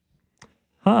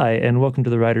Hi, and welcome to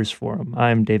the Writers Forum.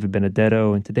 I'm David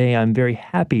Benedetto, and today I'm very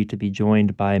happy to be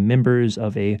joined by members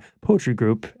of a poetry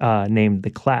group named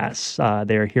The Class.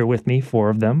 They're here with me,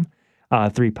 four of them,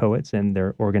 three poets and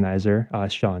their organizer,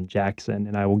 Shawn Jackson.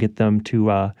 And I will get them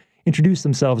to introduce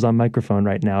themselves on microphone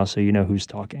right now so you know who's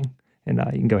talking. And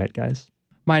you can go ahead, guys.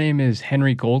 My name is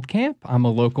Henry Goldkamp. I'm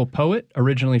a local poet,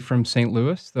 originally from St.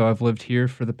 Louis, though I've lived here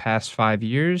for the past 5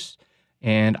 years,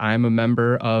 and I'm a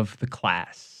member of The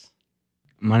Class.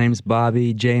 My name's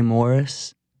Bobby J.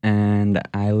 Morris, and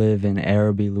I live in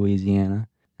Araby, Louisiana,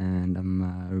 and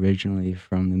I'm originally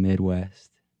from the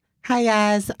Midwest. Hi,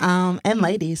 guys, and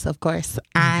ladies, of course.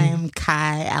 I'm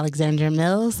Kai Alexandra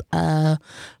Mills,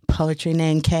 poetry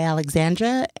named Kay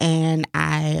Alexandra, and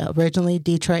I originally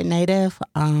Detroit native,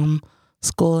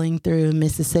 schooling through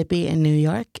Mississippi and New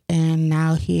York, and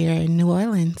now here in New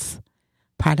Orleans,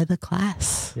 part of The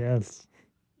Class. Yes.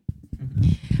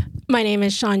 My name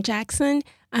is Shawn Jackson.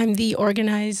 I'm the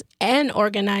organizer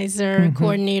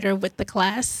coordinator with The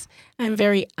Class. I'm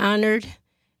very honored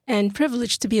and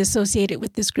privileged to be associated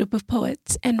with this group of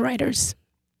poets and writers.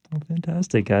 Oh,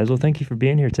 fantastic, guys. Well, thank you for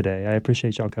being here today. I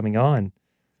appreciate y'all coming on.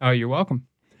 Oh, you're welcome.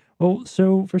 Well,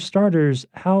 so for starters,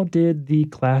 how did The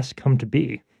Class come to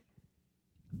be?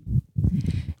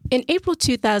 In April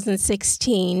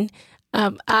 2016,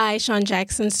 I, Shawn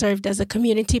Jackson, served as a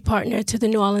community partner to the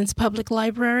New Orleans Public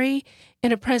Library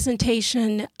in a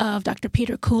presentation of Dr.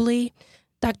 Peter Cooley.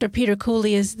 Dr. Peter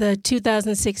Cooley is the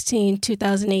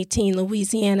 2016-2018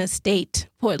 Louisiana State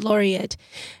Poet Laureate.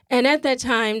 And at that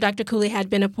time, Dr. Cooley had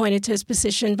been appointed to his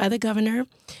position by the governor.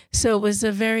 So it was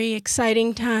a very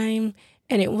exciting time,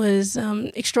 and it was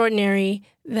extraordinary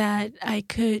that I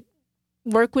could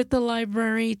work with the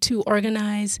library to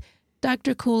organize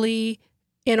Dr. Cooley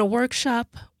in a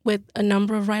workshop with a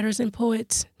number of writers and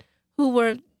poets who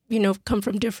were, come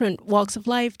from different walks of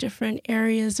life, different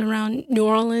areas around New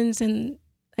Orleans, and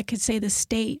I could say the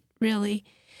state, really,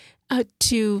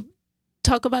 to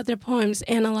talk about their poems,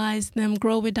 analyze them,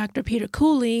 grow with Dr. Peter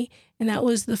Cooley. And that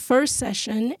was the first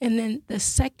session. And then the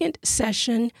second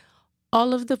session,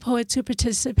 all of the poets who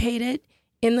participated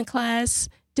in the class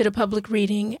did a public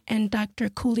reading, and Dr.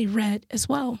 Cooley read as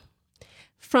well.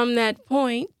 From that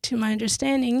point, to my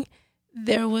understanding,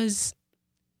 there was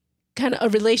kind of a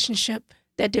relationship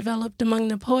that developed among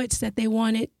the poets that they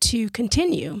wanted to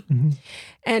continue. Mm-hmm.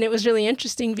 And it was really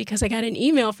interesting because I got an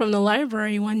email from the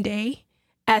library one day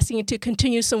asking to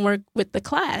continue some work with The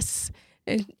Class.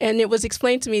 And it was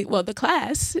explained to me, well, The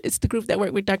Class, it's the group that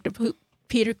worked with Dr.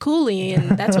 Peter Cooley,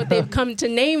 and that's what they've come to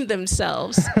name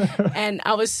themselves. And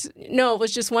it was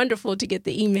just wonderful to get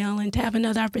the email and to have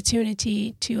another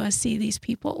opportunity to see these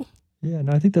people. Yeah,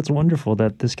 no, I think that's wonderful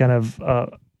that this kind of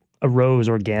arose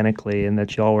organically and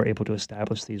that y'all were able to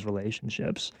establish these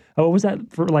relationships. What was that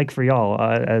for y'all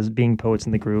as being poets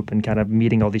in the group and kind of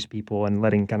meeting all these people and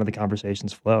letting kind of the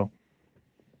conversations flow?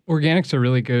 Organic's a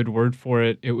really good word for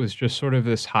it. It was just sort of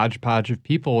this hodgepodge of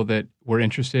people that were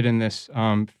interested in this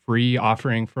free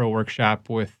offering for a workshop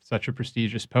with such a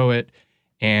prestigious poet.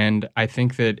 And I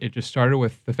think that it just started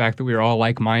with the fact that we were all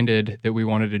like-minded, that we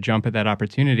wanted to jump at that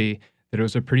opportunity, that it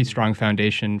was a pretty strong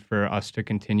foundation for us to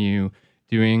continue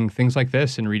doing things like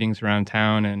this and readings around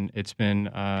town. And it's been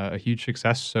a huge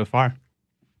success so far.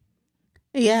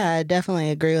 Yeah, I definitely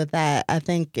agree with that. I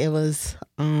think it was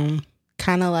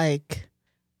kind of like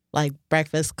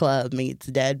Breakfast Club meets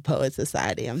Dead Poet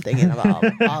Society. I'm thinking about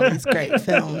all these great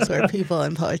films where people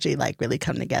in poetry really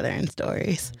come together in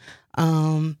stories.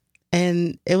 And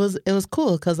it was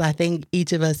cool because I think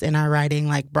each of us in our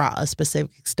writing brought a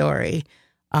specific story.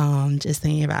 Just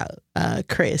thinking about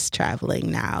Chris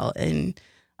traveling now and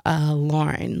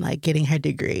Lauren getting her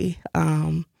degree.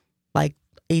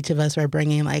 Each of us were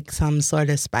bringing some sort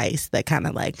of spice that kind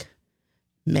of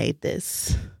made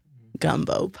this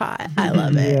gumbo pot. I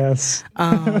love it. Yes.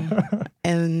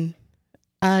 And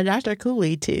Dr.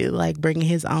 Cooley too, bringing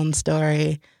his own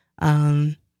story.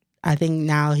 I think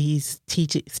now he's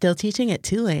still teaching at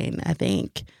Tulane, I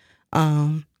think,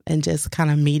 and just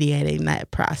kind of mediating that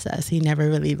process. He never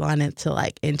really wanted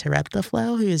to interrupt the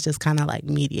flow. He was just kind of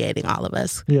mediating all of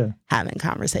us having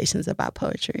conversations about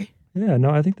poetry. Yeah, no,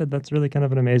 I think that's really kind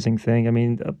of an amazing thing. I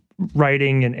mean,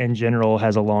 writing in general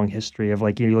has a long history of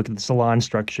you look at the salon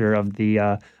structure of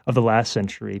the last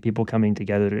century, people coming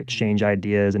together to exchange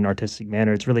ideas in an artistic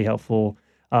manner. It's really helpful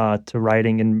to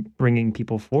writing and bringing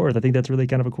people forth. I think that's really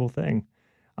kind of a cool thing.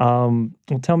 Well,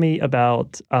 tell me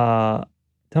about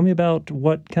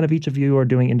what kind of each of you are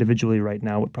doing individually right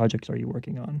now. What projects are you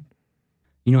working on?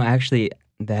 Actually,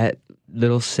 that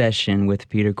little session with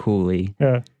Peter Cooley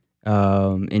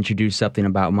introduced something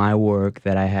about my work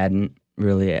that I hadn't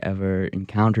really ever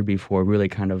encountered before, really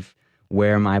kind of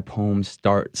where my poem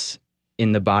starts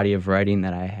in the body of writing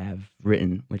that I have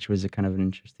written, which was a kind of an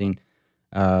interesting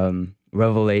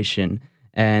revelation,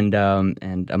 and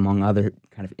among other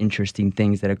kind of interesting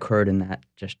things that occurred in that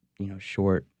just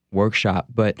short workshop.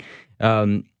 But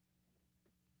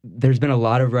there's been a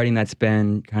lot of writing that's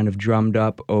been kind of drummed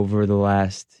up over the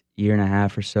last year and a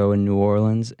half or so in New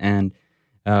Orleans, and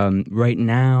right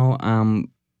now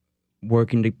I'm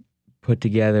working to put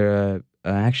together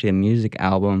actually a music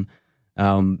album.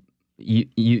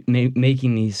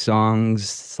 Making these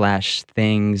songs /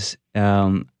 things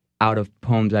out of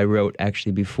poems I wrote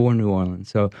actually before New Orleans.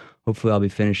 So hopefully I'll be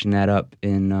finishing that up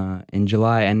in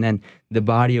July. And then the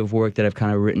body of work that I've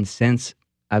kind of written since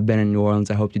I've been in New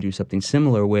Orleans, I hope to do something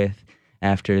similar with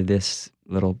after this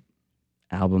little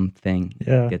album thing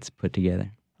gets put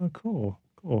together. Oh, cool.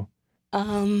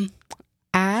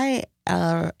 I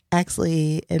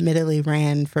actually admittedly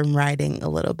ran from writing a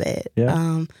little bit.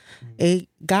 Yeah. It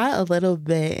got a little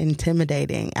bit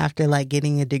intimidating after like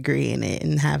getting a degree in it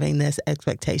and having this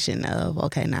expectation of,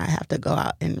 okay, now I have to go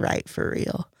out and write for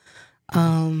real.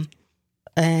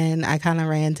 And I kind of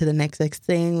ran to the next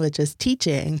thing, which is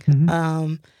teaching.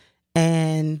 Mm-hmm.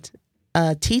 And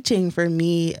teaching for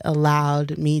me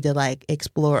allowed me to like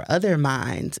explore other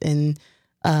minds and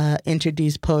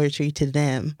introduce poetry to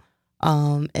them.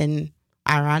 And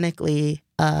ironically,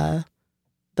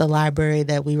 the library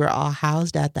that we were all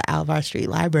housed at, the Alvar Street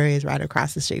Library, is right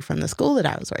across the street from the school that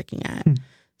I was working at.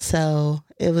 So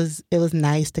it was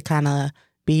nice to kind of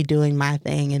be doing my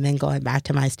thing and then going back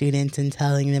to my students and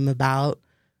telling them about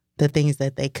the things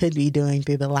that they could be doing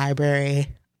through the library.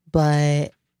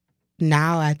 But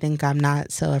now I think I'm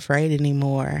not so afraid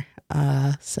anymore.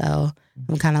 So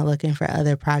I'm kind of looking for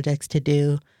other projects to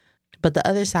do. But the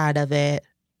other side of it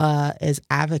is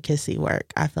advocacy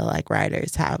work. I feel like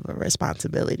writers have a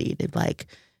responsibility to like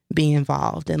be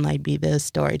involved and like be the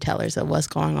storytellers of what's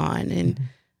going on.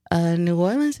 And New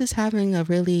Orleans is having a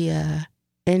really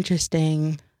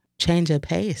interesting change of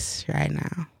pace right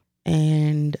now.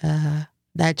 And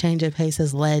that change of pace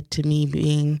has led to me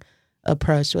being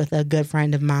approached with a good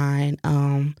friend of mine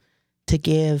to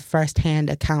give firsthand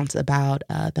accounts about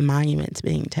the monuments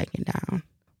being taken down.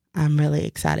 I'm really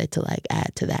excited to like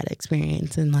add to that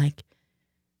experience and like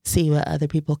see what other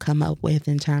people come up with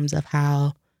in terms of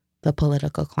how the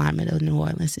political climate of New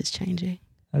Orleans is changing.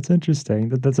 That's interesting.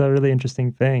 That's a really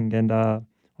interesting thing. And well,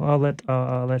 I'll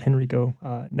let Henry go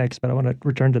next, but I want to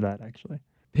return to that actually.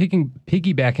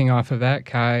 Piggybacking off of that,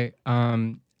 Kai,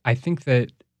 I think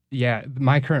that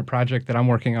my current project that I'm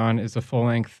working on is a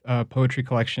full-length poetry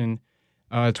collection.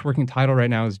 Its working title right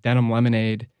now is Denim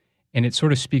Lemonade. And it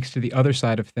sort of speaks to the other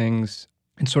side of things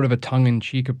and sort of a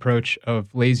tongue-in-cheek approach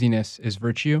of laziness is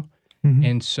virtue. Mm-hmm.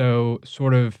 And so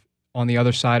sort of on the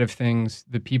other side of things,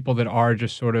 the people that are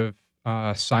just sort of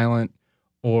silent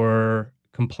or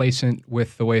complacent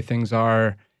with the way things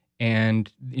are,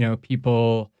 and,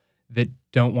 people that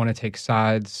don't want to take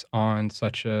sides on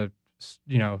such a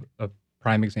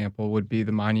prime example would be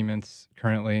the monuments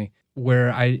currently.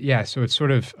 So it's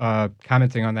sort of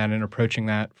commenting on that and approaching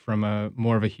that from a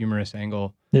more of a humorous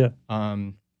angle. Yeah.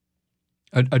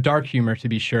 A dark humor to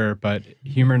be sure, but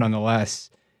humor nonetheless.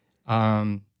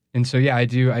 And so, I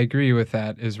agree with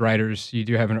that. As writers, you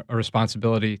do have a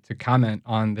responsibility to comment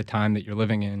on the time that you're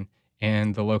living in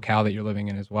and the locale that you're living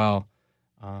in as well.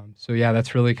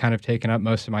 That's really kind of taken up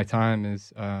most of my time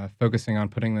is focusing on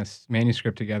putting this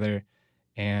manuscript together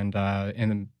and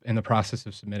in the process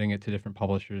of submitting it to different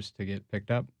publishers to get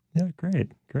picked up. Yeah,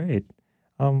 great.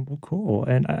 Well, cool.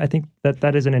 And I think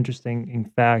that is an interesting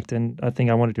fact, and a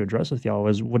thing I wanted to address with y'all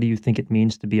is, what do you think it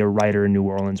means to be a writer in New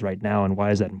Orleans right now, and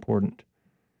why is that important?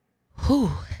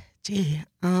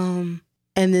 And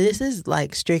this is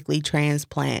like strictly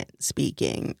transplant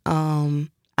speaking.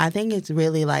 I think it's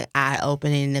really like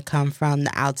eye-opening to come from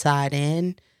the outside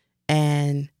in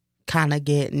and kind of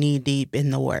get knee deep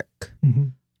in the work. Mm-hmm.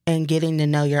 And getting to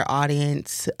know your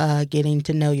audience, getting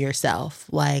to know yourself.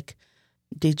 Like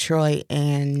Detroit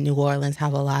and New Orleans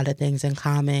have a lot of things in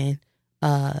common,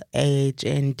 age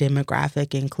and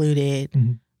demographic included,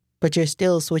 mm-hmm. but you're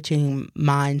still switching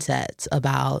mindsets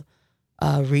about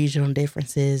regional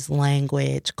differences,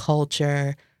 language,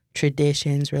 culture,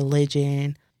 traditions,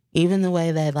 religion, even the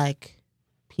way that like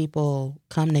people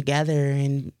come together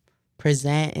and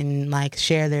present and like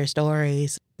share their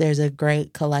stories. There's a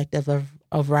great collective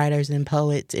of writers and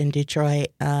poets in Detroit.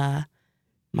 My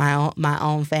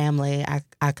own family,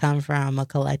 I come from a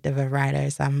collective of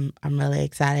writers. I'm really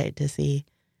excited to see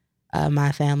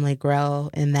my family grow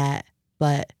in that.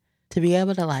 But to be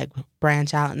able to like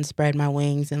branch out and spread my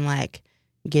wings and like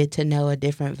get to know a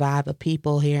different vibe of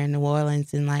people here in New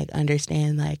Orleans and like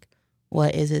understand like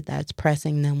what is it that's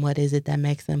pressing them, what is it that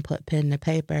makes them put pen to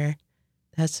paper.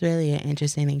 That's really an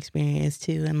interesting experience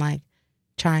too, and like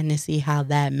trying to see how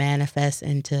that manifests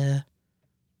into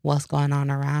what's going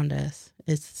on around us.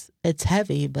 It's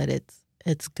heavy, but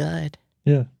it's good.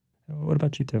 Yeah. What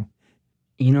about you two?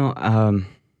 You know,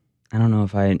 I don't know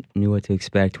if I knew what to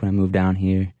expect when I moved down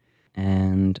here,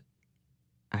 and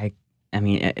I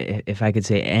mean, if I could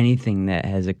say anything that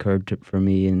has occurred for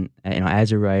me, and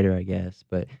as a writer, I guess,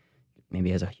 but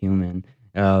maybe as a human,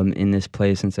 in this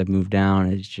place since I've moved down,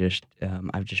 it's just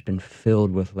I've just been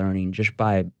filled with learning just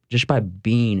by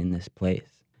being in this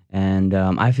place, and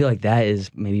I feel like that is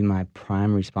maybe my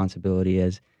prime responsibility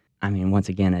as, I mean, once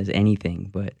again, as anything,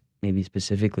 but maybe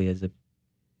specifically as a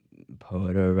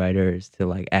poet or a writer, is to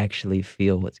like actually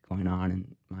feel what's going on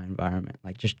in my environment,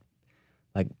 like just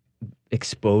like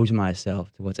expose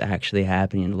myself to what's actually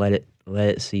happening and let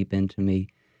it seep into me,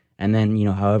 and then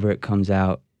however it comes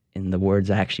out in the words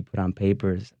I actually put on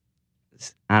papers,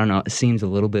 I don't know, it seems a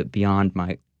little bit beyond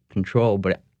my control,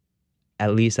 but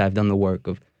at least I've done the work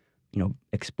of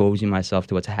exposing myself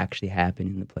to what's actually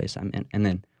happening in the place I'm in, and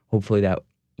then hopefully that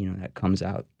that comes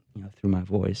out through my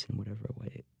voice in whatever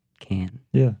way it can.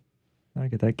 Yeah, I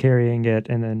get that, carrying it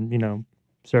and then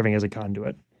serving as a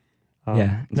conduit.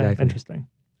 Yeah, exactly. Interesting.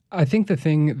 I think the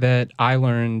thing that I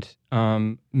learned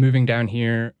moving down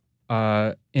here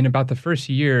in about the first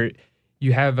year,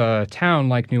 you have a town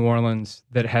like New Orleans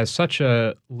that has such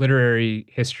a literary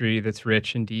history that's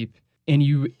rich and deep, and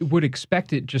you would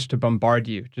expect it just to bombard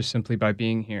you just simply by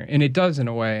being here. And it does in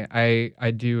a way.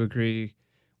 I do agree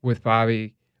with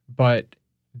Bobby, but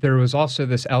there was also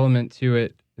this element to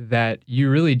it that you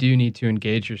really do need to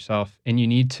engage yourself, and you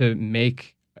need to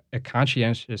make a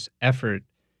conscientious effort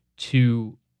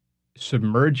to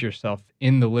submerge yourself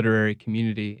in the literary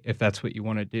community if that's what you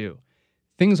want to do.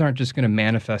 Things aren't just going to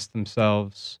manifest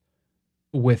themselves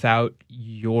without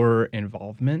your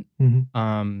involvement.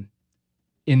 Mm-hmm.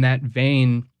 In that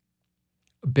vein,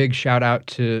 a big shout out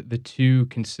to the two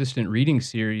consistent reading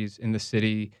series in the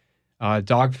city,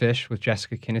 Dogfish with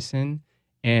Jessica Kinnison,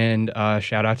 and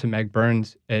shout out to Meg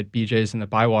Burns at BJ's in the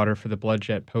Bywater for the Blood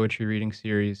Jet poetry reading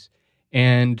series.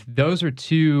 And those are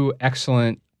two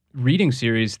excellent reading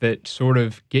series that sort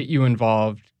of get you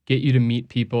involved, get you to meet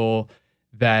people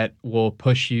that will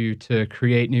push you to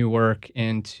create new work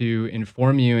and to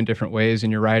inform you in different ways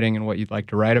in your writing and what you'd like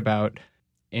to write about.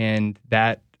 And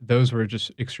those were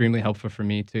just extremely helpful for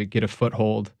me to get a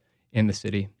foothold in the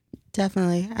city.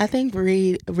 Definitely. I think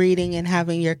reading and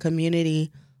having your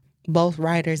community, both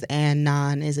writers and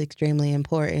non, is extremely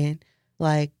important.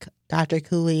 Like Dr.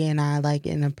 Cooley and I, like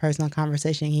in a personal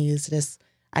conversation,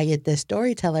 I get this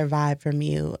storyteller vibe from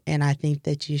you, and I think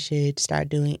that you should start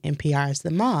doing NPR's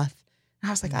The Moth. And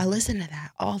I was like, I listen to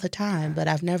that all the time, but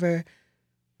I've never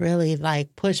really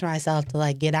like pushed myself to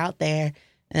like get out there.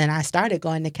 And then I started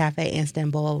going to Cafe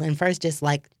Istanbul, and first just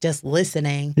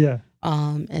listening. Yeah.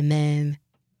 And then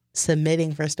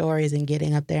submitting for stories and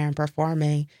getting up there and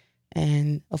performing.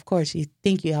 And of course, you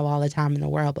think you have all the time in the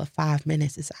world, but 5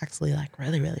 minutes is actually like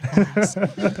really, really fast.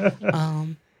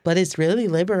 But it's really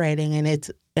liberating,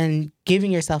 and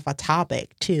giving yourself a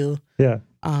topic too. Yeah.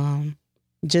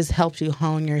 Just helps you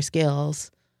hone your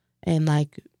skills, and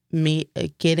like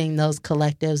getting those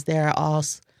collectives. There are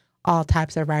all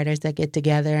types of writers that get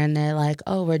together, and they're like,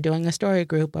 oh, we're doing a story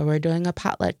group, or we're doing a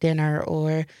potluck dinner,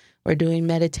 or we're doing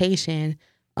meditation.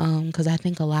 Because I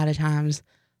think a lot of times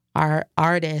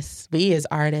we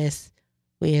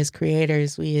as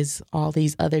creators, we as all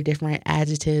these other different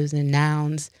adjectives and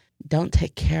nouns don't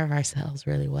take care of ourselves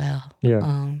really well.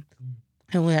 Yeah.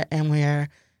 And we're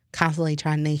constantly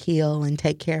trying to heal and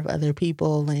take care of other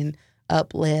people and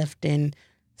uplift and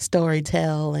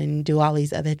storytell and do all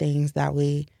these other things that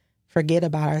we forget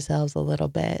about ourselves a little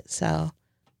bit. So,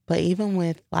 but even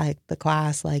with like the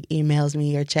class, like emails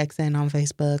me or checks in on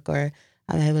Facebook, or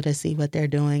I'm able to see what they're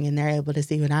doing and they're able to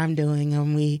see what I'm doing,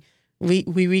 and we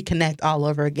reconnect all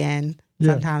over again.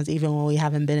 Yeah. Sometimes even when we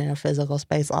haven't been in a physical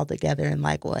space all together in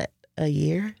like a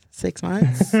year, 6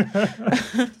 months.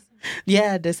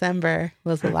 Yeah, December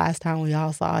was the last time we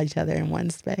all saw each other in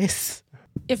one space.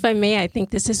 If I may, I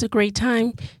think this is a great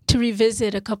time to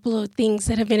revisit a couple of things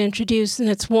that have been introduced. And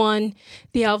it's one,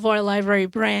 the Alvar Library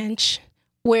branch,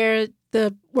 where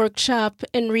the workshop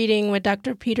and reading with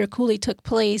Dr. Peter Cooley took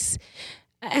place.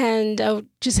 And I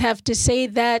just have to say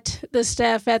that the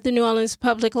staff at the New Orleans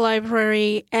Public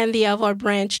Library and the Alvar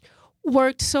branch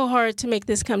worked so hard to make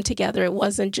this come together. It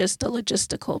wasn't just a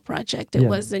logistical project. It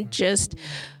wasn't just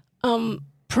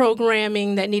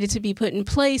programming that needed to be put in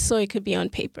place so it could be on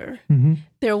paper. Mm-hmm.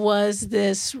 There was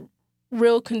this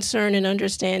real concern and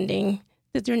understanding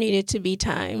that there needed to be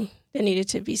time, there needed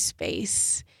to be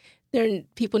space.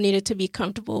 People needed to be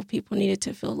comfortable. People needed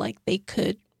to feel like they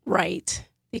could write,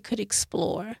 they could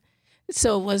explore.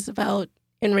 So it was about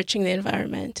enriching the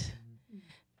environment.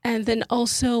 And then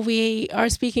also we are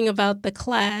speaking about the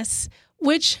class,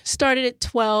 which started at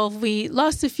 12. We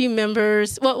lost a few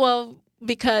members, well,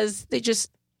 because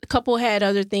a couple had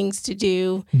other things to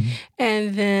do.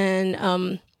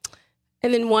 Mm-hmm.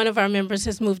 And then one of our members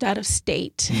has moved out of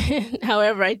state.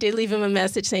 However, I did leave him a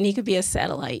message saying he could be a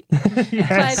satellite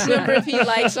class member if he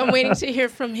likes. So I'm waiting to hear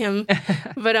from him,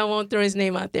 but I won't throw his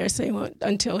name out there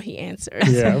until he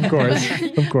answers. Yeah, of course,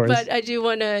 of course. But I do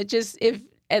want to if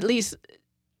at least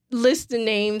list the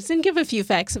names and give a few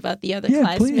facts about the other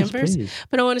class members. Please.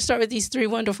 But I want to start with these three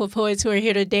wonderful poets who are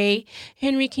here today.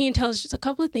 Henry, can you tell us just a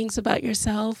couple of things about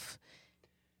yourself?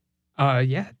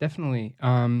 Yeah, definitely.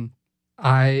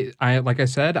 I like I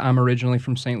said, I'm originally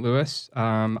from St. Louis.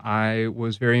 I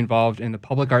was very involved in the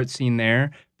public art scene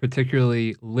there,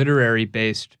 particularly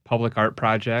literary-based public art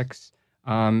projects.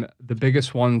 The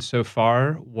biggest one so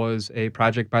far was a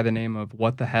project by the name of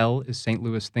What the Hell is St.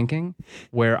 Louis Thinking,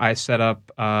 where I set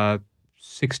up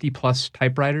 60-plus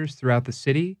typewriters throughout the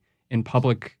city in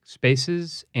public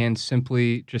spaces and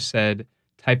simply just said,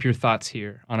 type your thoughts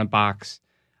here on a box.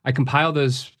 I compiled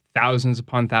those thousands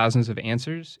upon thousands of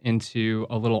answers into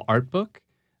a little art book.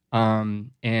 And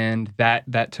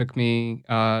that took me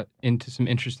into some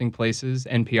interesting places.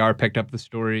 NPR picked up the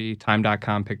story.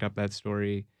 Time.com picked up that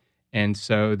story. And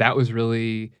so that was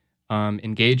really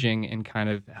engaging and kind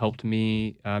of helped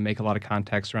me make a lot of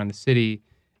contacts around the city,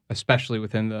 especially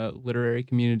within the literary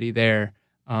community there.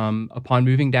 Upon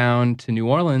moving down to New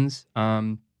Orleans,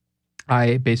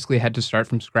 I basically had to start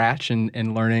from scratch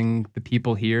and learning the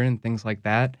people here and things like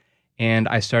that. And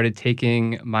I started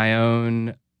taking my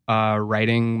own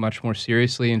writing much more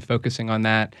seriously and focusing on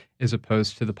that as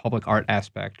opposed to the public art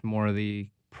aspect, more of the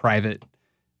private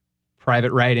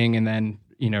writing and then,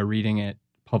 reading it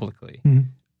publicly.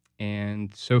 Mm-hmm.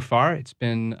 And so far, it's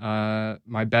been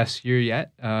my best year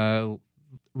yet.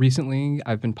 Recently,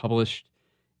 I've been published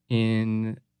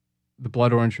in the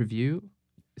Blood Orange Review,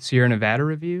 Sierra Nevada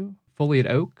Review, Foliate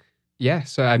Oak. Yeah,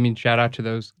 so I mean, shout out to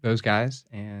those guys,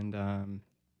 and so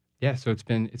it's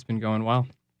been going well.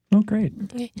 Oh, great.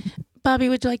 Okay. Bobby,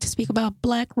 would you like to speak about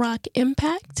Black Rock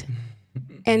Impact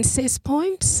and Cis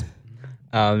Poems?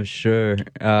 Sure.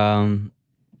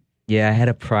 Yeah, I had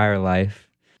a prior life.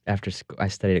 After school, I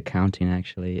studied accounting,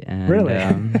 actually. And, really?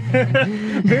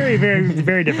 Very, very,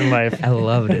 very different life. I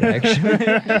loved it,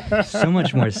 actually. So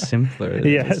much more simpler.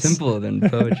 Yes. Simpler than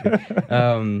poetry.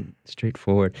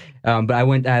 Straightforward. But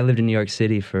I lived in New York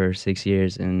City for 6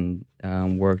 years and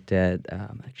worked at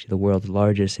actually the world's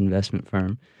largest investment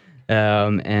firm.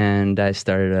 And I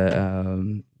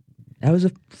started that was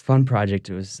a fun project.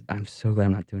 I'm so glad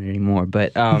I'm not doing it anymore.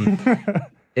 But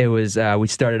it was, we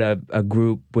started a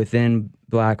group within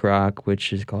BlackRock,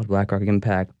 which is called BlackRock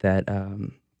Impact, that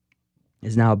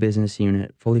is now a business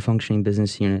unit, fully functioning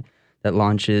business unit that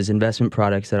launches investment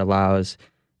products that allows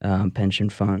pension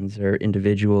funds or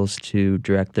individuals to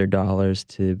direct their dollars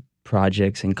to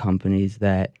projects and companies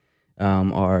that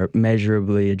are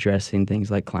measurably addressing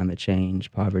things like climate change,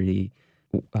 poverty,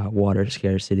 water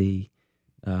scarcity,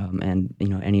 and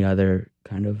any other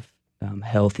kind of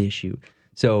health issue.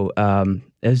 So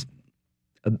it was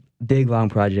a big, long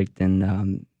project,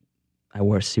 and I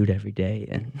wore a suit every day,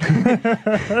 and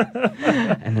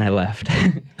and then I left.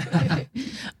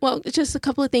 Well, just a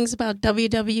couple of things about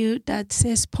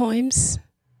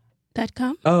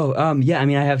www.cispoems.com. Oh, yeah. I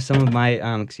mean, I have some of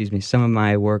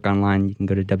my work online. You can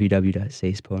go to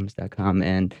www.cispoems.com,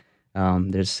 and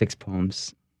there's 6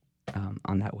 poems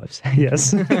on that website.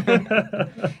 Yes.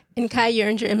 And Kai, you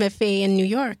earned your MFA in New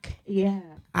York. Yeah.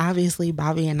 Obviously,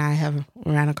 Bobby and I have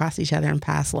ran across each other in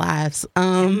past lives.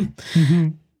 And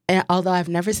although I've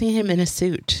never seen him in a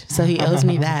suit, so he owes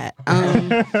me that.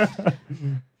 I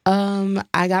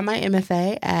got my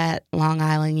MFA at Long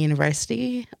Island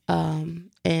University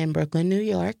in Brooklyn, New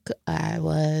York. I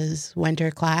was winter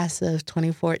class of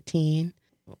 2014.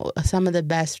 Some of the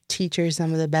best teachers,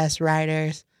 some of the best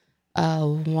writers.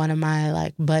 One of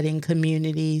my budding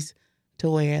communities,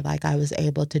 to where I was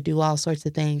able to do all sorts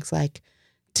of things like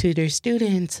tutor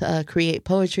students, create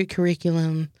poetry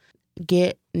curriculum,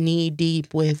 get knee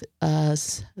deep with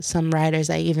some writers.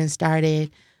 I even started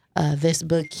this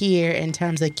book here in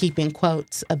terms of keeping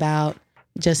quotes about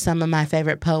just some of my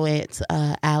favorite poets,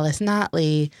 Alice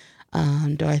Notley,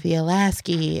 Dorothea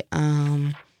Lasky,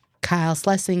 Kyle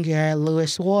Schlesinger,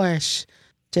 Louis Warsh,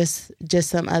 just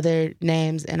some other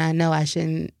names. And I know I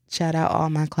shouldn't shout out all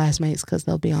my classmates because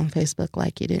they'll be on Facebook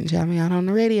like, you didn't shout me out on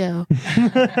the radio.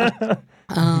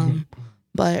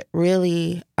 But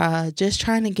really just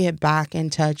trying to get back in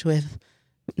touch with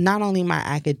not only my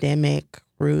academic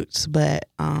roots, but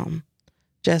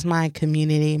just my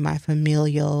community, my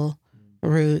familial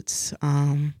roots.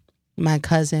 My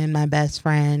cousin, my best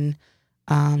friend,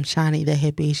 Shawnee the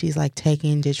hippie, she's like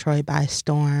taking Detroit by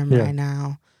storm right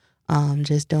now.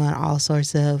 Just doing all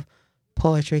sorts of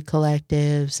poetry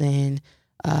collectives and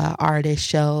artist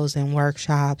shows and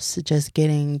workshops, just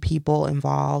getting people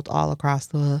involved all across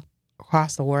the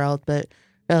world, but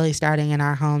really starting in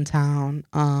our hometown.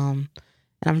 And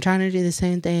I'm trying to do the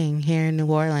same thing here in New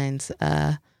Orleans,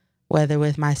 whether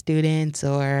with my students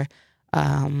or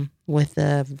with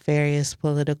the various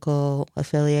political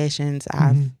affiliations.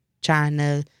 I'm trying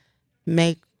to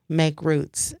make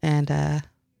roots, and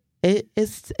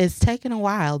it's taken a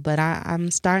while, but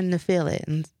I'm starting to feel it,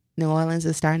 and New Orleans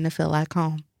is starting to feel like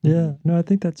home. Yeah, no, I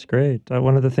think that's great.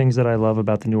 One of the things that I love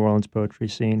about the New Orleans poetry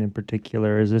scene in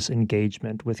particular is this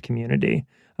engagement with community.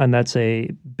 And that's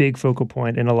a big focal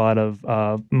point in a lot of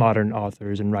modern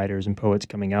authors and writers and poets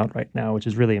coming out right now, which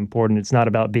is really important. It's not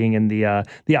about being in the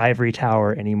ivory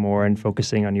tower anymore and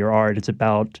focusing on your art. It's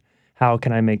about how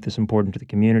can I make this important to the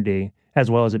community, as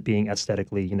well as it being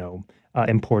aesthetically,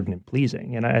 important and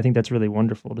pleasing. And I think that's really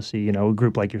wonderful to see, a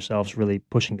group like yourselves really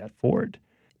pushing that forward.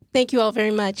 Thank you all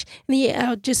very much.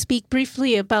 I'll just speak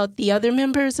briefly about the other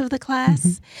members of the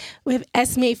class. We have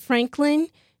Esme Franklin.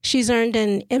 She's earned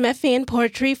an MFA in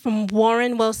poetry from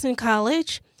Warren Wilson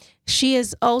College. She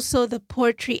is also the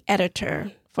poetry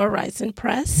editor for Horizon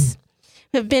Press.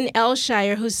 We have Ben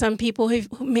Elshire, who some people who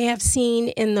may have seen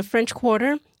in the French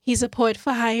Quarter. He's a poet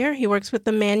for hire. He works with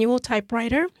the manual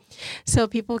typewriter, so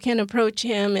people can approach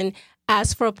him and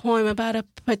ask for a poem about a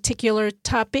particular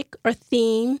topic or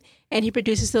theme, and he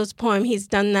produces those poems. He's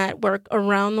done that work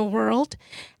around the world,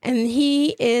 and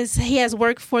he has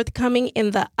work forthcoming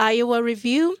in the Iowa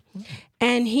Review,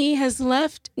 and he has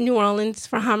left New Orleans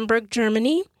for Hamburg,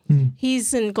 Germany.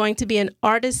 He's going to be an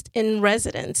artist in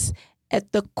residence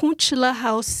at the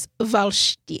Kunstlerhaus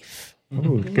Wallstief.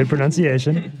 Ooh, good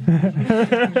pronunciation.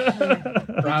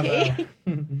 Bravo.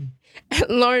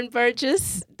 Lauren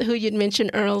Burgess, who you'd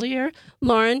mentioned earlier.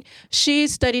 Lauren, she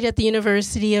studied at the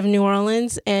University of New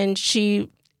Orleans, and she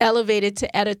elevated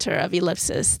to editor of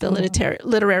Ellipsis, the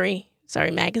literary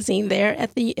magazine there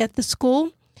at the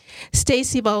school.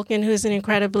 Stacy Balkin, who's an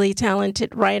incredibly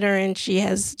talented writer, and she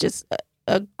has just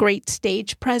a great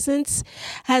stage presence,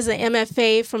 has an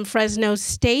MFA from Fresno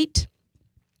State.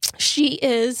 She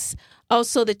is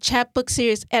also the chapbook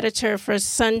series editor for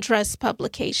Sundress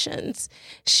Publications.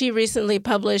 She recently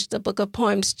published a book of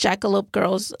poems, Jackalope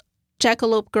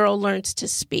Girl Learns to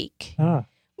Speak,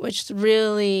 which is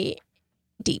really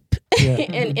deep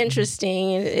and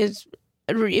interesting.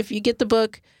 If you get the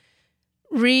book,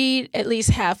 read at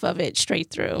least half of it straight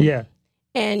through. Yeah.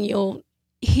 And you'll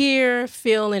hear,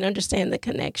 feel, and understand the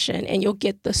connection, and you'll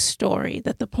get the story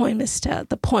that the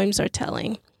poems are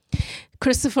telling.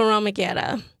 Christopher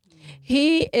Romagera.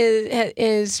 He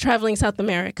is traveling South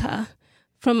America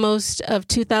for most of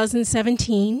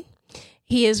 2017.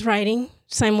 He is writing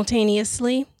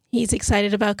simultaneously. He's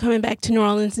excited about coming back to New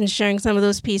Orleans and sharing some of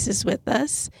those pieces with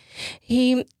us.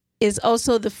 He is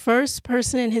also the first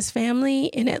person in his family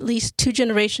in at least 2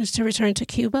 generations to return to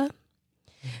Cuba.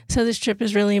 So this trip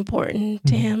is really important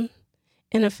to him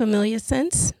in a familiar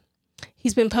sense.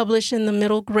 He's been published in the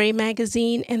Middle Grey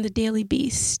magazine and the Daily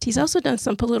Beast. He's also done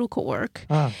some political work.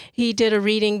 He did a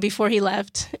reading before he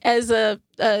left as a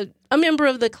member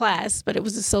of the class, but it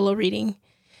was a solo reading.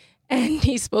 And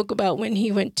he spoke about when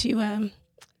he went to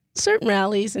certain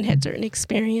rallies and had certain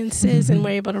experiences and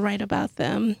were able to write about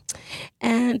them.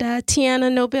 And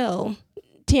Tiana Nobel.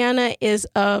 Tiana is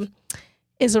a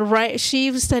writer. She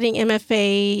was studying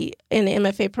MFA in the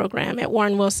MFA program at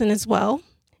Warren Wilson as well.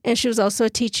 And she was also a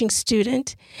teaching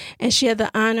student, and she had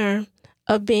the honor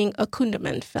of being a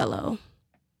Kundiman Fellow.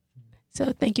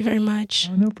 So thank you very much.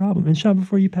 Oh, no problem. And Shawn,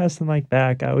 before you pass the mic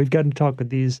back, we've gotten to talk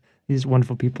with these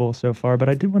wonderful people so far, but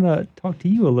I did want to talk to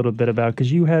you a little bit about,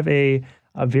 because you have a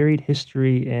varied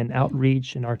history in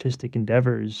outreach and artistic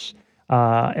endeavors,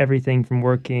 everything from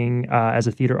working as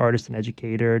a theater artist and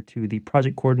educator to the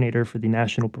project coordinator for the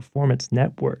National Performance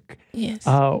Network. Yes.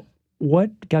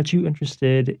 What got you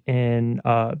interested in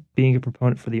being a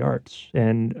proponent for the arts,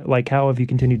 and how have you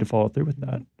continued to follow through with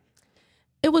that?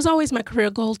 It was always my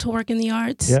career goal to work in the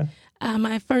arts. Yeah.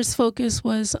 My first focus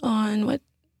was on what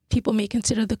people may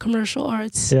consider the commercial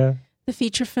arts. Yeah. The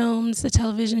feature films, the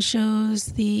television shows,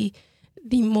 the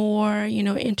more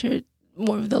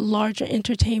more of the larger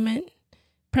entertainment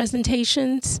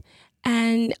presentations.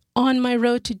 And on my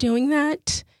road to doing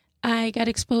that, I got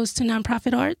exposed to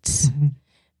nonprofit arts.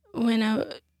 When I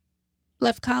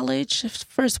left college,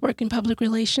 first worked in public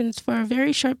relations for a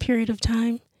very short period of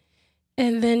time,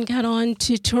 and then got on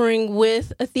to touring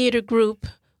with a theater group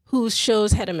whose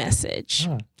shows had a message.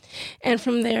 And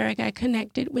from there, I got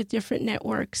connected with different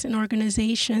networks and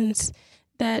organizations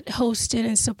that hosted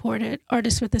and supported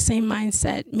artists with the same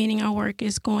mindset, meaning our work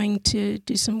is going to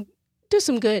do some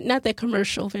good. Not that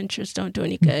commercial ventures don't do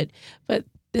any good, but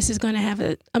this is going to have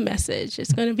a message.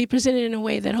 It's going to be presented in a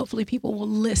way that hopefully people will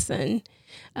listen.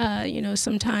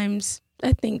 Sometimes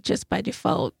I think just by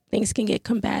default, things can get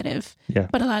combative. Yeah.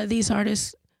 But a lot of these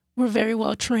artists were very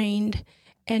well trained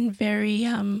and very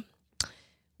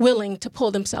willing to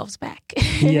pull themselves back.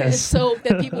 Yes. So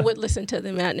that people would listen to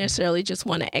them, not necessarily just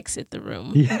want to exit the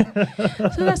room. Yeah.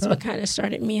 So that's what kind of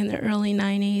started me in the early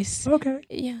 90s. Okay.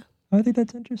 Yeah. I think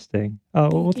that's interesting.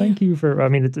 Well, thank you for,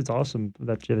 it's awesome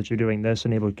that you're doing this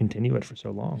and able to continue it for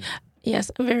so long.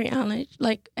 Yes, I'm very honored.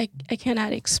 Like, I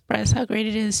cannot express how great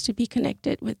it is to be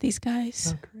connected with these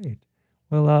guys. Oh, great.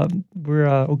 Well,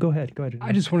 go ahead.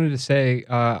 I just wanted to say,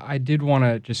 I did want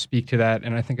to just speak to that,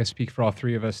 and I think I speak for all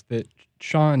three of us, that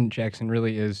Shawn Jackson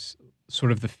really is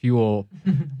sort of the fuel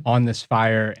on this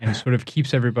fire and sort of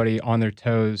keeps everybody on their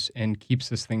toes and keeps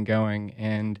this thing going.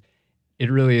 And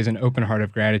it really is an open heart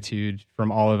of gratitude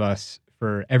from all of us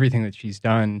for everything that she's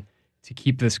done to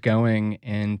keep this going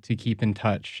and to keep in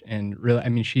touch. And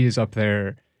really, she is up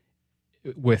there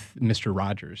with Mr.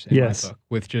 Rogers in my book,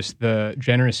 with just the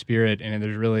generous spirit. And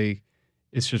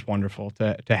it's just wonderful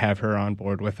to have her on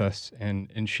board with us.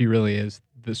 And she really is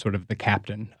the sort of the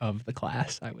captain of the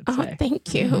class, I would say. Oh,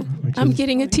 thank you. I'm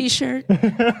getting a T-shirt.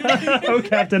 Oh,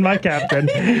 Captain, my Captain.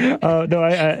 No,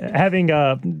 I having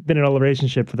been in a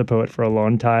relationship with a poet for a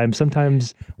long time,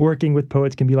 sometimes working with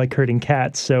poets can be like herding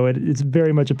cats. So it's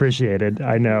very much appreciated.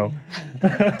 I know.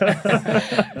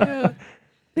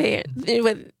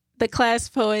 With the class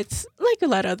poets, like a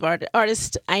lot of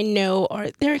artists I know,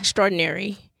 they're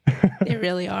extraordinary. They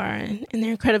really are, and they're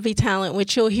incredibly talented,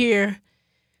 which you'll hear.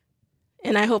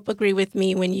 And I hope agree with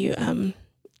me when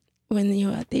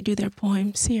they do their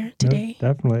poems here today.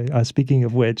 No, definitely. Speaking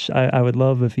of which, I would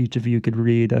love if each of you could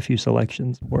read a few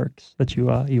selections of works that you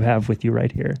have with you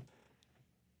right here.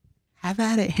 Have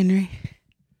at it, Henry.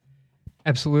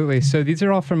 Absolutely. So these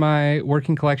are all from my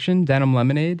working collection, Denim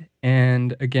Lemonade.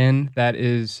 And again, that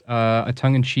is a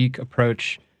tongue-in-cheek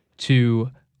approach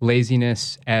to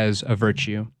laziness as a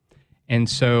virtue. And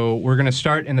so we're going to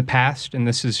start in the past, and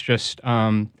this is just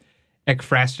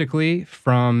ekphrastically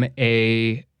from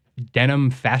a denim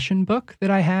fashion book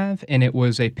that I have, and it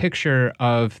was a picture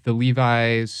of the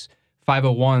Levi's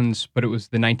 501s, but it was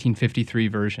the 1953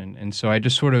 version. And so I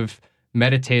just sort of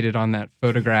meditated on that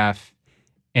photograph,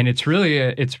 and it's really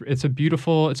it's a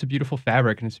beautiful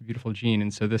fabric, and it's a beautiful jean.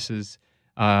 And so this is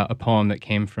a poem that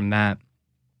came from that.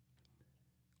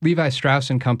 Levi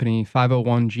Strauss & Company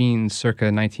 501 jeans circa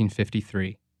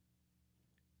 1953.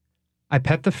 I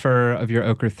pet the fur of your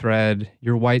ochre thread,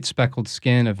 your white speckled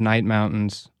skin of night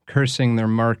mountains, cursing their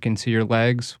murk into your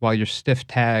legs while your stiff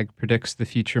tag predicts the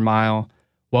future mile,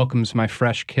 welcomes my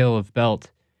fresh kill of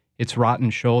belt, its rotten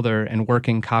shoulder and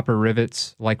working copper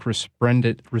rivets like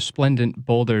resplendent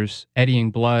boulders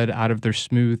eddying blood out of their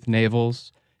smooth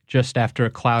navels just after a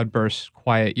cloudburst's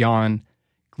quiet yawn,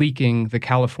 gleeking the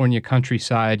California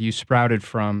countryside you sprouted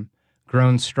from,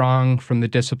 grown strong from the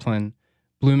discipline,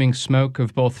 blooming smoke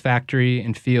of both factory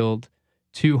and field,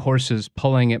 two horses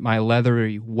pulling at my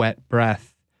leathery, wet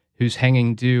breath, whose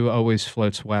hanging dew always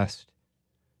floats west.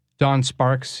 Dawn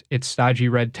sparks its stodgy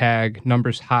red tag,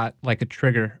 numbers hot like a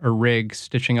trigger or rig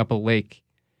stitching up a lake.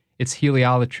 Its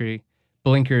heliolatry,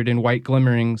 blinkered in white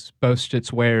glimmerings, boasts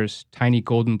its wares, tiny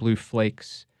golden blue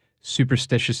flakes,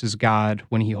 superstitious as God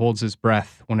when he holds his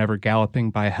breath whenever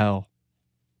galloping by hell.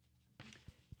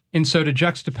 And so to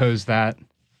juxtapose that,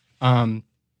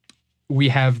 we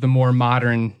have the more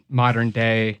modern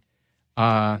day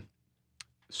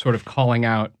sort of calling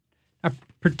out, not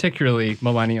particularly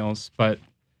millennials, but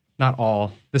not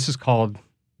all. This is called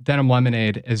Denim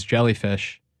Lemonade as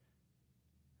Jellyfish.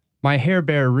 My hair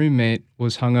bear roommate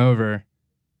was hungover.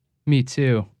 Me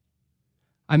too.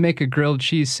 I make a grilled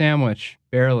cheese sandwich,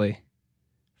 barely.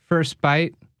 First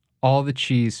bite, all the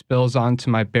cheese spills onto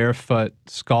my bare foot,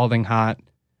 scalding hot.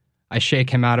 I shake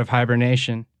him out of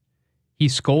hibernation. He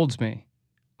scolds me.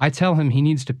 I tell him he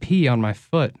needs to pee on my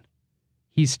foot.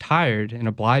 He's tired and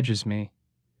obliges me.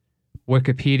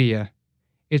 Wikipedia.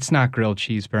 It's not grilled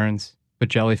cheese burns, but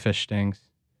jellyfish stings.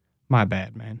 My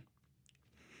bad, man.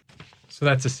 So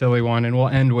that's a silly one, and we'll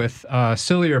end with a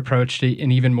sillier approach to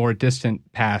an even more distant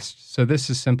past. So this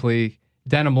is simply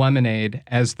Denim Lemonade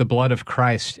as the blood of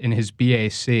Christ in his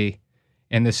BAC,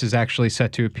 and this is actually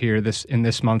set to appear in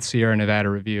this month's Sierra Nevada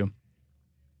Review.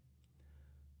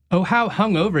 Oh, how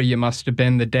hungover you must have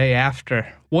been the day after.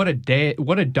 What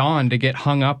a dawn to get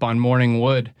hung up on morning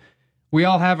wood. We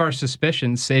all have our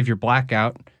suspicions, save your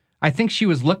blackout. I think she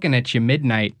was looking at you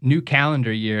midnight, new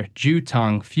calendar year, Jew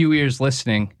tongue, few ears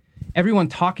listening. Everyone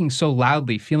talking so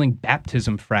loudly, feeling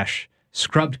baptism fresh,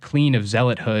 scrubbed clean of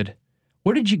zealothood.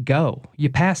 Where did you go? You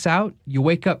pass out? You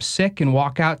wake up sick and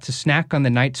walk out to snack on the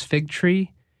night's fig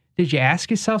tree? Did you ask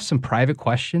yourself some private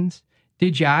questions?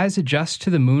 Did your eyes adjust to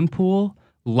the moon pool?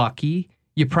 Lucky.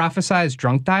 You prophesize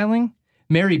drunk dialing?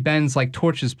 Mary bends like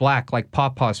torches black, like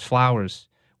pawpaw's flowers.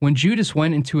 When Judas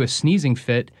went into a sneezing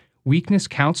fit, weakness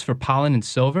counts for pollen and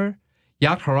silver?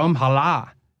 Yat haram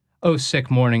hala. Oh, sick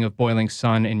morning of boiling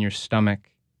sun in your stomach.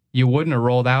 You wouldn't have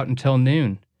rolled out until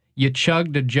noon. You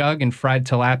chugged a jug and fried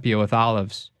tilapia with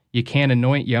olives. You can't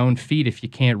anoint your own feet if you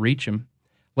can't reach 'em.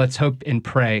 Let's hope and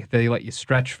pray they let you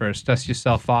stretch first, dust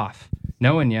yourself off.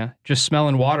 Knowing ya, just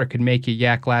smelling water could make you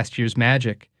yak last year's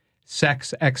magic.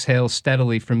 Sex exhales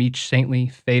steadily from each saintly,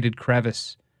 faded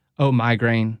crevice. Oh,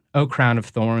 migraine. Oh, crown of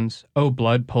thorns. Oh,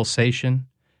 blood pulsation.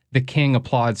 The king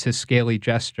applauds his scaly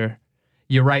gesture.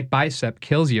 Your right bicep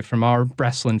kills you from our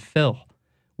wrestling fill.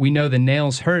 We know the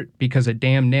nails hurt because a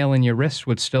damn nail in your wrist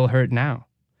would still hurt now.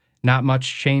 Not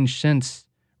much changed since.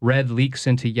 Red leaks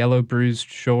into yellow bruised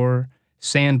shore.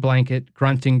 Sand blanket,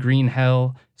 grunting green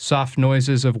hell, soft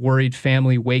noises of worried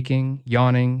family waking,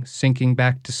 yawning, sinking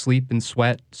back to sleep in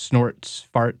sweat, snorts,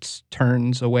 farts,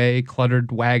 turns away,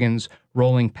 cluttered wagons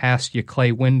rolling past your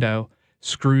clay window,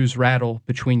 screws rattle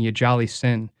between your jolly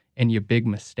sin and your big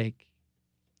mistake.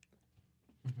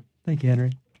 Thank you,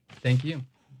 Henry. Thank you.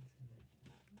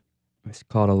 It's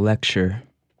called a lecture.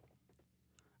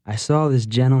 I saw this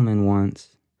gentleman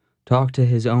once talk to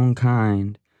his own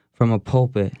kind from a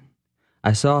pulpit.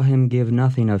 I saw him give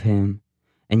nothing of him,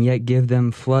 and yet give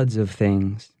them floods of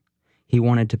things. He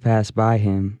wanted to pass by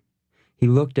him. He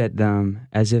looked at them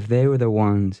as if they were the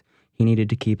ones he needed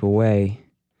to keep away.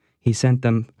 He sent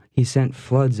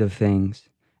floods of things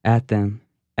at them.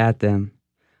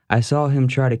 I saw him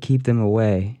try to keep them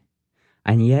away,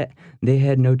 and yet they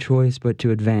had no choice but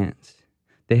to advance.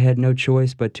 The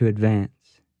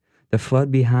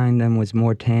flood behind them was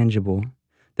more tangible.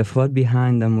 The flood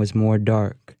behind them was more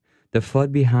dark. The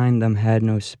flood behind them had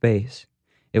no space.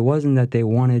 It wasn't that they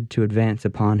wanted to advance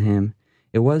upon him.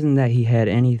 It wasn't that he had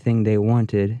anything they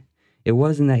wanted. It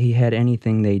wasn't that he had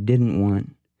anything they didn't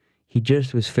want. He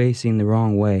just was facing the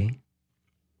wrong way.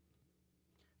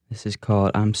 This is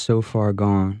called I'm So Far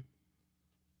Gone.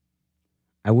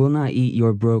 I will not eat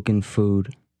your broken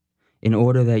food, in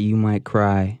order that you might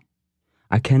cry.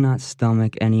 I cannot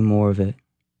stomach any more of it.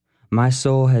 My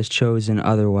soul has chosen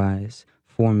otherwise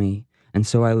for me, and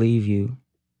so I leave you,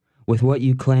 with what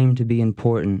you claim to be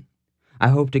important. I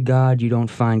hope to God you don't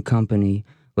find company,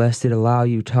 lest it allow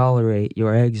you tolerate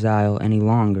your exile any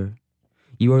longer.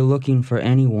 You are looking for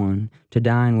anyone to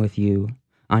dine with you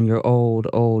on your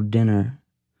old dinner,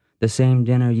 the same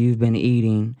dinner you've been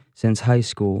eating since high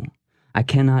school. I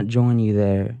cannot join you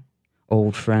there,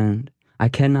 old friend. I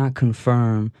cannot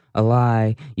confirm a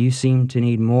lie you seem to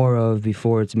need more of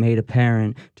before it's made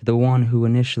apparent to the one who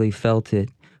initially felt it,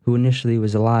 who initially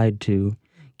was lied to.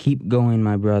 Keep going,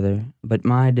 my brother, but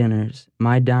my dinners,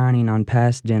 my dining on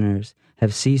past dinners,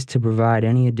 have ceased to provide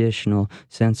any additional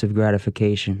sense of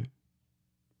gratification.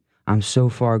 I'm so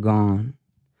far gone.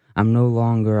 I'm no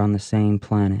longer on the same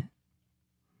planet.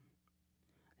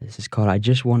 This is called I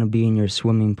Just Want to Be in Your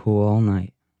Swimming Pool All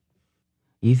Night.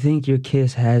 You think your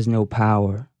kiss has no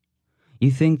power. You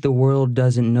think the world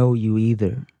doesn't know you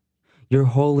either. Your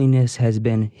holiness has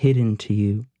been hidden to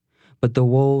you, but the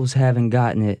wolves haven't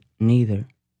gotten it neither.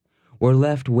 We're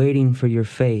left waiting for your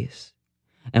face,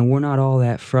 and we're not all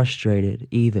that frustrated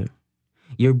either.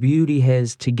 Your beauty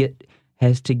has to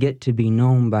get to be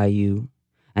known by you,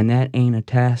 and that ain't a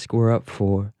task we're up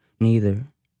for neither.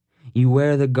 You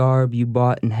wear the garb you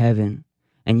bought in heaven,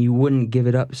 and you wouldn't give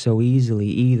it up so easily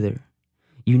either.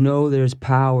 You know there's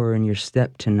power in your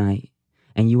step tonight,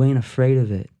 and you ain't afraid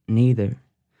of it neither.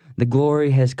 The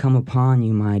glory has come upon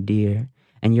you, my dear,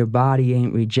 and your body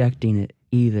ain't rejecting it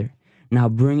either. Now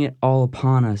bring it all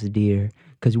upon us, dear,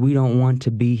 'cause we don't want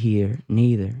to be here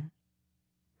neither.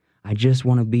 I just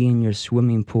want to be in your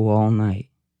swimming pool all night.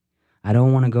 I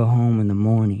don't want to go home in the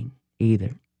morning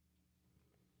either.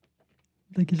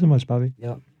 Thank you so much, Bobby.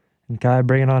 Yep. And Kai,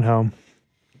 bring it on home.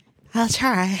 I'll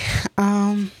try.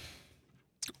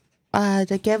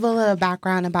 To give a little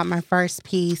background about my first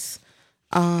piece,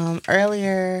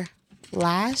 earlier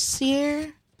last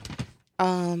year,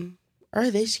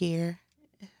 or this year,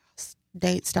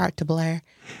 dates start to blur.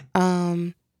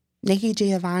 Nikki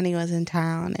Giovanni was in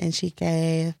town, and she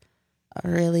gave a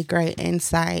really great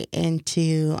insight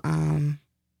into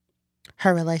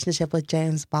her relationship with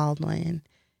James Baldwin.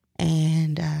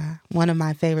 And one of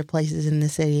my favorite places in the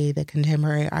city, the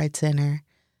Contemporary Arts Center,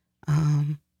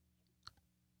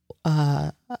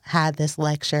 had this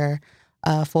lecture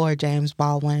for James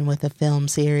Baldwin with a film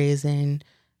series and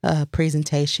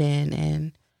presentation,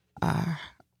 and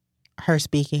her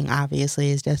speaking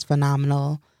obviously is just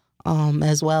phenomenal,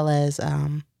 as well as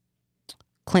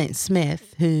Clint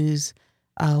Smith, who's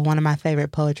one of my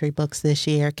favorite poetry books this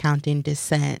year, Counting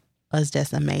Descent, was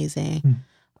just amazing.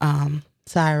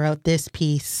 So I wrote this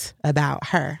piece about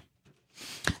her.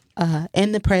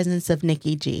 In the presence of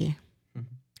Nikki G.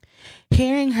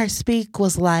 Hearing her speak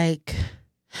was like,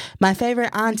 my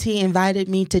favorite auntie invited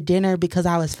me to dinner because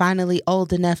I was finally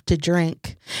old enough to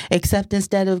drink. Except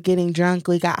instead of getting drunk,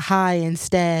 we got high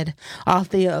instead, off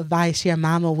the advice your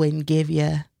mama wouldn't give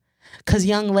you. 'Cause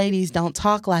young ladies don't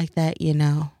talk like that, you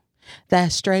know.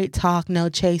 That straight talk, no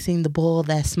chasing the bull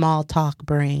that small talk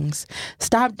brings.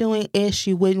 Stop doing ish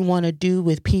you wouldn't want to do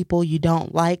with people you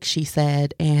don't like, she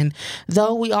said. And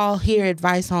though we all hear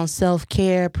advice on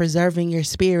self-care, preserving your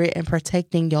spirit and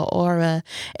protecting your aura,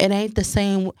 it ain't the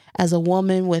same as a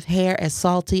woman with hair as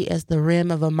salty as the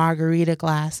rim of a margarita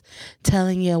glass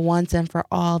telling you once and for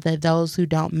all that those who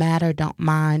don't matter don't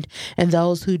mind, and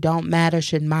those who don't matter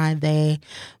should mind they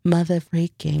mother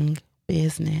freaking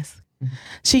business.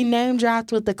 She name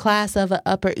dropped with the class of an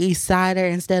Upper East Sider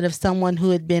instead of someone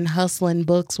who had been hustling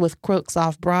books with crooks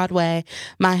off Broadway.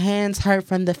 My hands hurt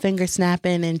from the finger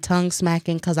snapping and tongue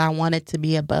smacking because I wanted to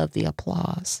be above the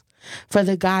applause. For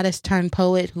the goddess turned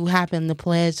poet who happened to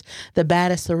pledge the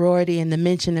baddest sorority and the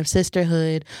mention of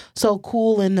sisterhood, so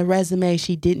cool in the resume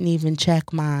she didn't even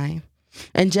check mine.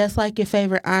 And just like your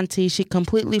favorite auntie, she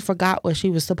completely forgot what she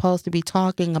was supposed to be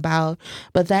talking about,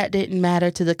 but that didn't matter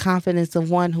to the confidence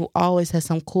of one who always has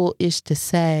some cool-ish to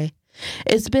say.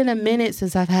 It's been a minute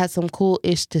since I've had some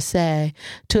cool-ish to say,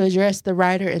 to address the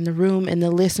writer in the room and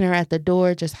the listener at the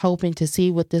door, just hoping to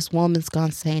see what this woman's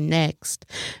gonna say next,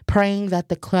 praying that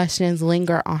the questions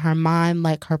linger on her mind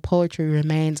like her poetry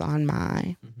remains on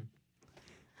mine.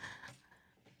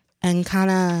 And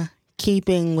kind of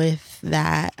keeping with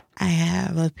that, I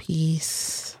have a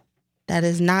piece that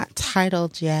is not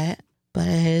titled yet, but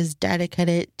it is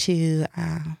dedicated to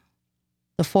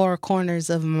the four corners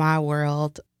of my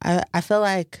world. I feel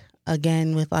like,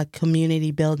 again, with like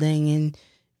community building and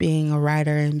being a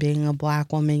writer and being a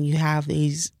Black woman, you have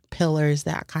these pillars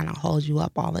that kind of hold you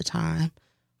up all the time.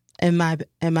 And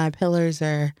my pillars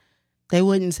are, they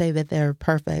wouldn't say that they're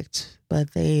perfect,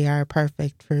 but they are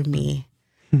perfect for me.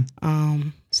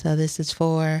 So this is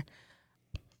for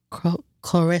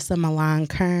Clarissa Milan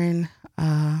Kern,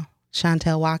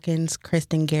 Chantel Watkins,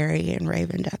 Kristen Gary, and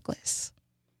Raven Douglas.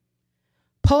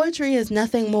 Poetry is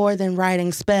nothing more than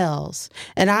writing spells,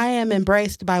 and I am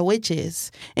embraced by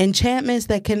witches, enchantments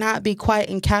that cannot be quite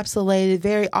encapsulated,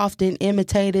 very often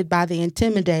imitated by the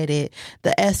intimidated,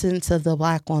 the essence of the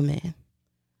Black woman.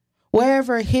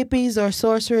 Wherever hippies or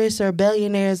sorcerers or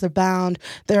billionaires abound,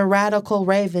 their radical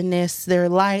ravenness, their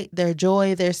light, their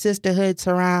joy, their sisterhood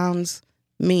surrounds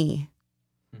me,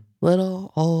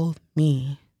 little old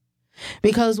me.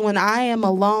 Because when I am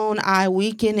alone, I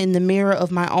weaken in the mirror of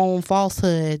my own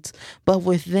falsehoods. But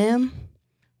with them,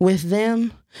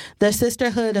 the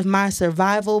sisterhood of my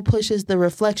survival pushes the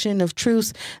reflection of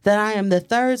truths that I am the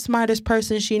third smartest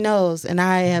person she knows, and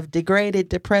I have degraded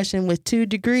depression with 2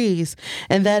 degrees,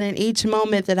 and that in each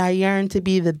moment that I yearn to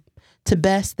be to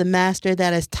best the master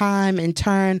that is time, in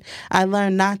turn, I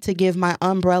learn not to give my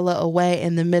umbrella away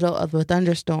in the middle of a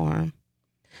thunderstorm.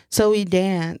 So we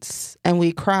dance and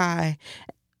we cry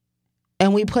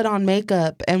and we put on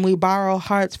makeup and we borrow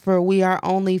hearts, for we are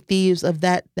only thieves of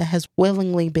that has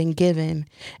willingly been given.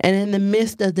 And in the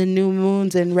midst of the new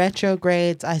moons and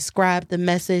retrogrades, I scribe the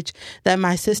message that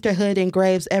my sisterhood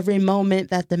engraves every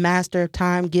moment that the master of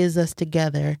time gives us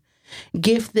together.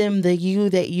 Gift them the you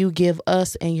that you give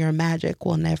us, and your magic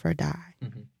will never die.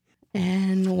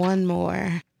 And one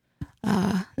more,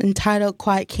 entitled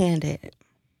Quite Candid.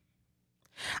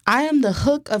 I am the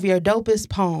hook of your dopest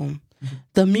poem,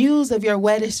 the muse of your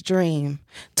wettest dream.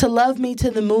 To love me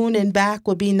to the moon and back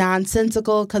would be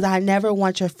nonsensical, because I never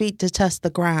want your feet to touch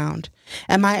the ground.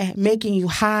 Am I making you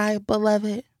high,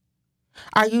 beloved?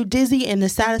 Are you dizzy in the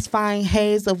satisfying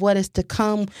haze of what is to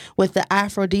come with the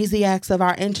aphrodisiacs of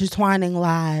our intertwining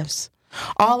lives?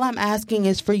 All I'm asking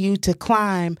is for you to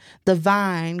climb the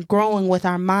vine, growing with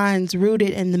our minds rooted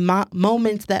in the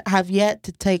moments that have yet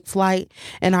to take flight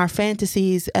and our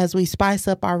fantasies as we spice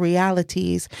up our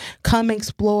realities. Come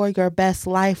explore your best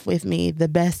life with me, the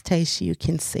best taste you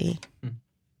can see.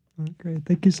 Great.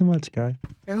 Thank you so much, Guy.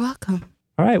 You're welcome.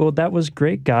 All right. Well, that was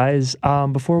great, guys.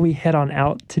 Before we head on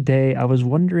out today, I was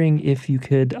wondering if you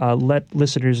could let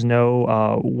listeners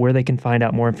know where they can find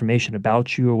out more information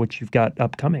about you or what you've got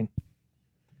upcoming.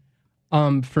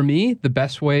 For me, the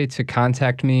best way to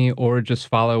contact me or just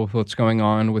follow what's going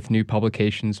on with new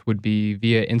publications would be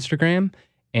via Instagram.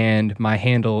 And my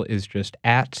handle is just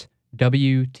at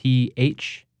WTHSTL.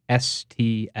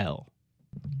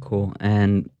 Cool.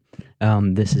 And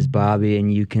this is Bobby,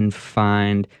 and you can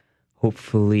find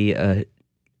hopefully a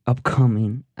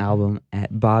upcoming album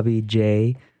at Bobby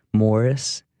J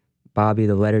Morris, Bobby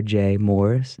the letter J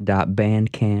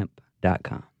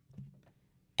Morris.bandcamp.com.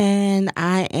 And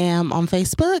I am on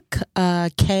Facebook,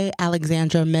 K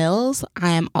Alexandra Mills. I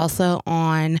am also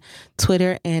on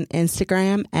Twitter and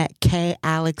Instagram at K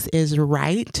Alex is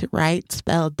right, right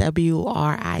spelled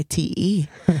WRITE.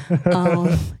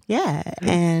 Yeah,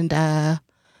 and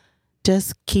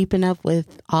just keeping up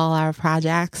with all our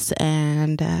projects,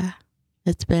 and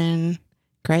it's been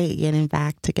great getting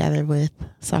back together with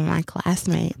some of my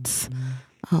classmates.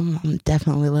 I'm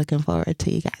definitely looking forward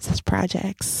to you guys'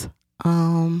 projects.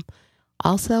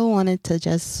 Also wanted to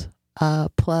just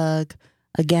plug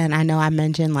again. I know I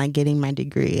mentioned like getting my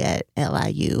degree at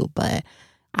LIU, but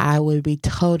I would be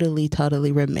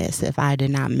totally remiss if I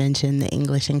did not mention the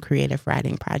English and Creative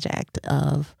Writing Project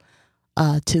of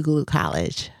Tougaloo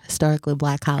College, historically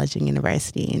Black college and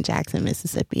university in Jackson,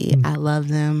 Mississippi. I love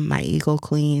them. My Eagle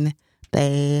Queen.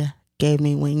 They gave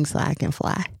me wings so I can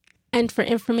fly. And for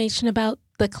information about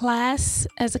the class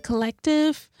as a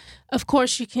collective, of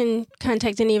course, you can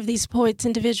contact any of these poets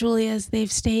individually as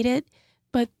they've stated,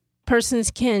 but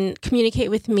persons can communicate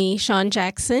with me, Shawn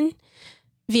Jackson,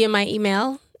 via my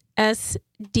email,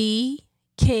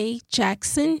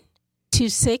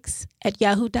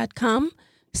 sdkjackson26@yahoo.com.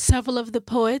 Several of the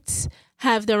poets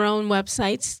have their own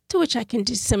websites to which I can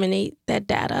disseminate that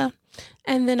data.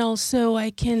 And then also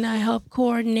I help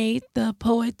coordinate the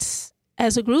poets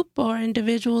as a group or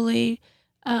individually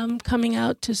coming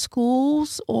out to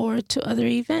schools or to other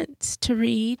events to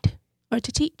read or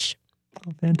to teach.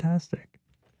 Oh, fantastic.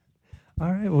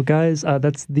 All right. Well, guys,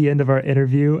 that's the end of our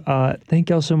interview. Thank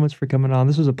y'all so much for coming on.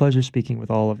 This was a pleasure speaking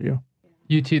with all of you.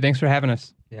 You too. Thanks for having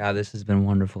us. Yeah, this has been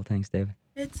wonderful. Thanks, David.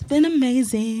 It's been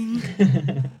amazing.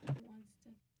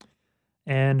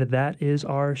 And that is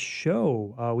our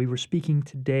show. We were speaking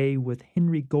today with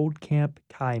Henry Goldkamp,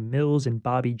 Kai Mills, and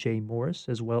Bobby J. Morris,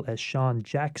 as well as Shawn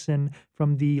Jackson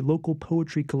from the local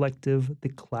poetry collective, The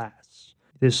Class.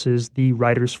 This is the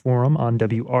Writers Forum on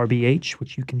WRBH,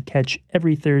 which you can catch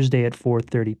every Thursday at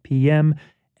 4:30 p.m.,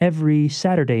 every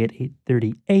Saturday at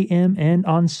 8:30 a.m., and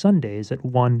on Sundays at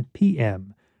 1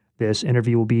 p.m. This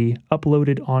interview will be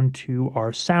uploaded onto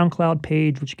our SoundCloud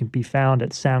page, which can be found at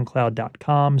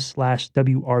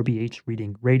soundcloud.com/WRBH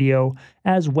Reading Radio,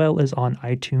 as well as on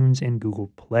iTunes and Google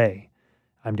Play.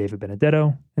 I'm David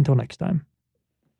Benedetto. Until next time.